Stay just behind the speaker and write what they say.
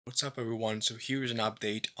What's up, everyone? So here's an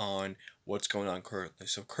update on what's going on currently.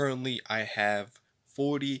 So currently I have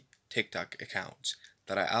 40 TikTok accounts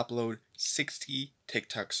that I upload 60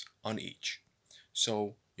 TikToks on each.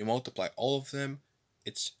 So you multiply all of them,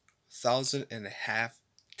 it's 1,500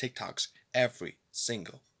 TikToks every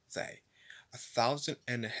single day.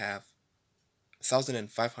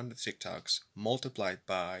 1,500 TikToks multiplied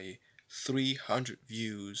by 300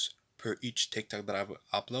 views per each TikTok that I would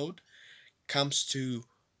upload comes to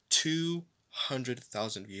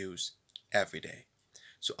 200,000 views every day.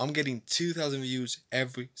 So I'm getting 2,000 views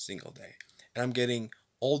every single day. And I'm getting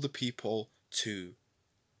all the people to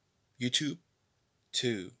YouTube,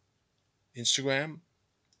 to Instagram,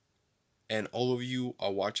 and all of you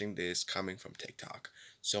are watching this coming from TikTok.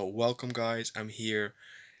 So welcome, guys. I'm here.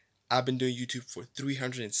 I've been doing YouTube for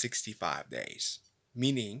 365 days,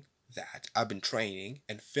 meaning that I've been training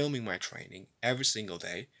and filming my training every single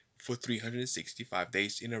day for 365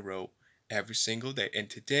 days in a row every single day. And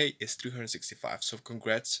today is 365. So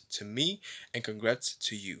congrats to me and congrats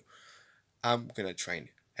to you. I'm gonna train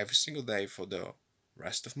every single day for the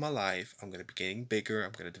rest of my life. I'm gonna be getting bigger.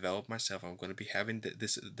 I'm gonna develop myself. I'm gonna be having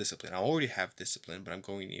this discipline. I already have discipline, but I'm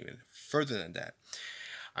going even further than that.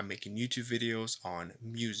 I'm making YouTube videos on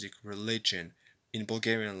music, religion, in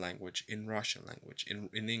Bulgarian language, in Russian language, in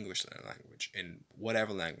English language, in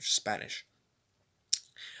whatever language, Spanish.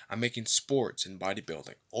 I'm making sports and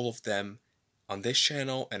bodybuilding, all of them on this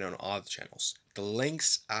channel and on other channels. The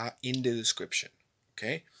links are in the description,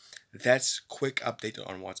 okay? That's quick update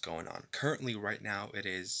on what's going on. Currently, right now, it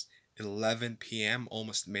is 11 p.m.,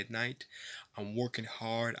 almost midnight. I'm working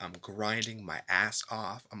hard. I'm grinding my ass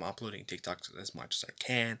off. I'm uploading TikToks as much as I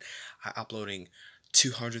can. I'm uploading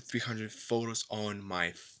 200, 300 photos on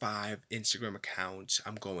my 5 Instagram accounts.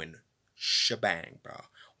 I'm going shebang, bro.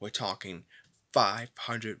 We're talking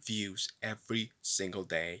 500 views every single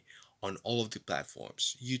day on all of the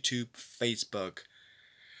platforms. YouTube, Facebook,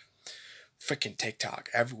 freaking TikTok,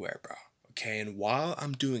 everywhere, bro. Okay, and while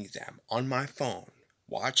I'm doing them on my phone,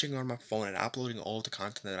 watching on my phone and uploading all the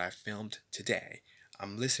content that I filmed today,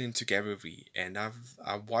 I'm listening to Gary Vee, and I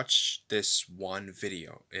watched this one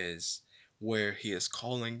video is where he is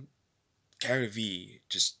calling. Gary Vee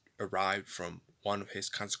just arrived from one of his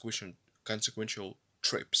consequential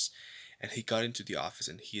trips, and he got into the office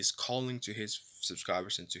and he is calling to his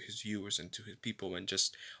subscribers and to his viewers and to his people and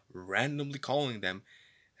just randomly calling them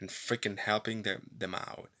and freaking helping them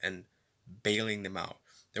out and bailing them out.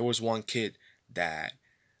 There was one kid that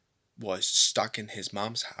was stuck in his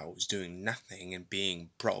mom's house doing nothing and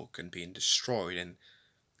being broke and being destroyed, and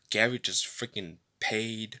Gary just freaking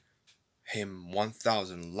paid him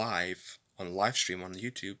 1,000 live on live stream on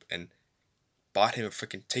YouTube and bought him a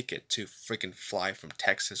freaking ticket to freaking fly from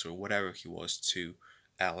Texas or whatever he was to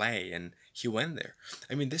LA, and he went there.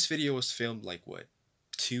 I mean, this video was filmed like what,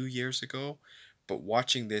 2 years ago, but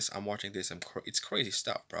watching this, I'm watching this, it's crazy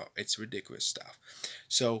stuff, bro. It's ridiculous stuff.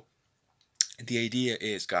 So the idea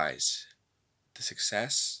is, guys, the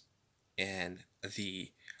success and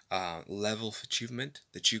the level of achievement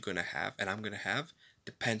that you're gonna have and I'm gonna have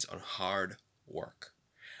depends on hard work.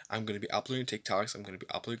 I'm going to be uploading TikToks. I'm going to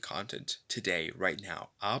be uploading content today, right now,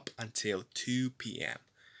 up until 2 p.m.,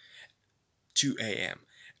 2 a.m.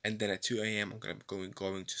 And then at 2 a.m., I'm going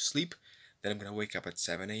to sleep. Then I'm going to wake up at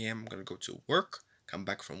 7 a.m. I'm going to go to work, come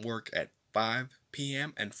back from work at 5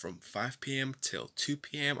 p.m. And from 5 p.m. till 2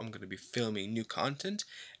 p.m., I'm going to be filming new content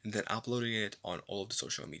and then uploading it on all of the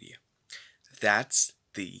social media. That's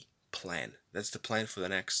the plan. That's the plan for the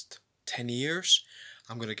next 10 years.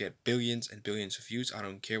 I'm gonna get billions and billions of views. I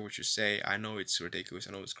don't care what you say. I know it's ridiculous.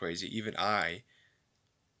 I know it's crazy. Even I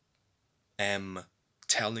am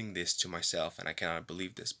telling this to myself and I cannot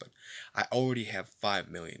believe this, but I already have 5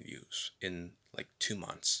 million views in like 2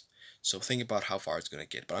 months. So think about how far it's gonna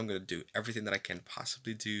get. But I'm gonna do everything that I can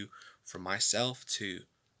possibly do for myself to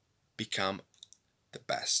become the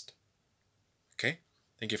best. Okay?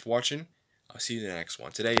 Thank you for watching. I'll see you in the next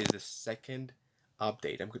one. Today is the second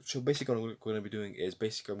update. So basically what I'm going to be doing is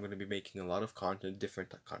I'm going to be making a lot of content,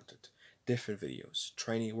 different videos,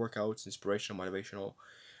 training, workouts, inspirational, motivational,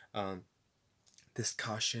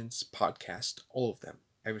 discussions, podcast, all of them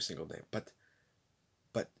every single day. But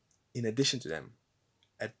in addition to them,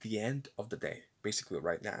 at the end of the day, basically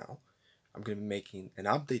right now, I'm going to be making an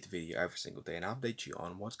update video every single day and update you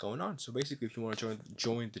on what's going on. So basically, if you want to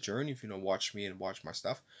join the journey, if you want to watch me and watch my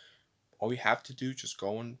stuff, all you have to do, just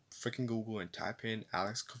go on freaking Google and type in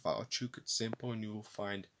Alex Kovalchuk. It's simple and you will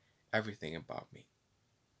find everything about me.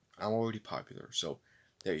 I'm already popular, so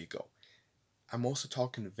there you go. I'm also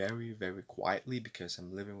talking very, very quietly because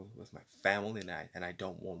I'm living with my family and I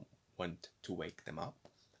don't want to wake them up.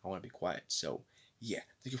 I want to be quiet. So yeah,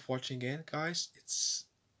 thank you for watching again, guys. It's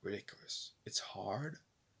ridiculous. It's hard.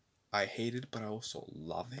 I hate it, but I also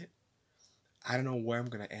love it. I don't know where I'm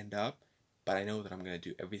gonna end up, but I know that I'm gonna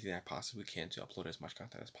do everything I possibly can to upload as much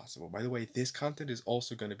content as possible. By the way, this content is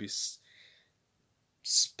also gonna be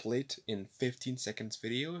split in 15 seconds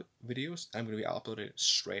videos. I'm gonna be uploaded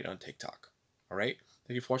straight on TikTok. All right.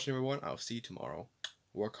 Thank you for watching, everyone. I'll see you tomorrow.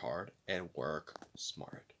 Work hard and work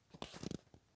smart.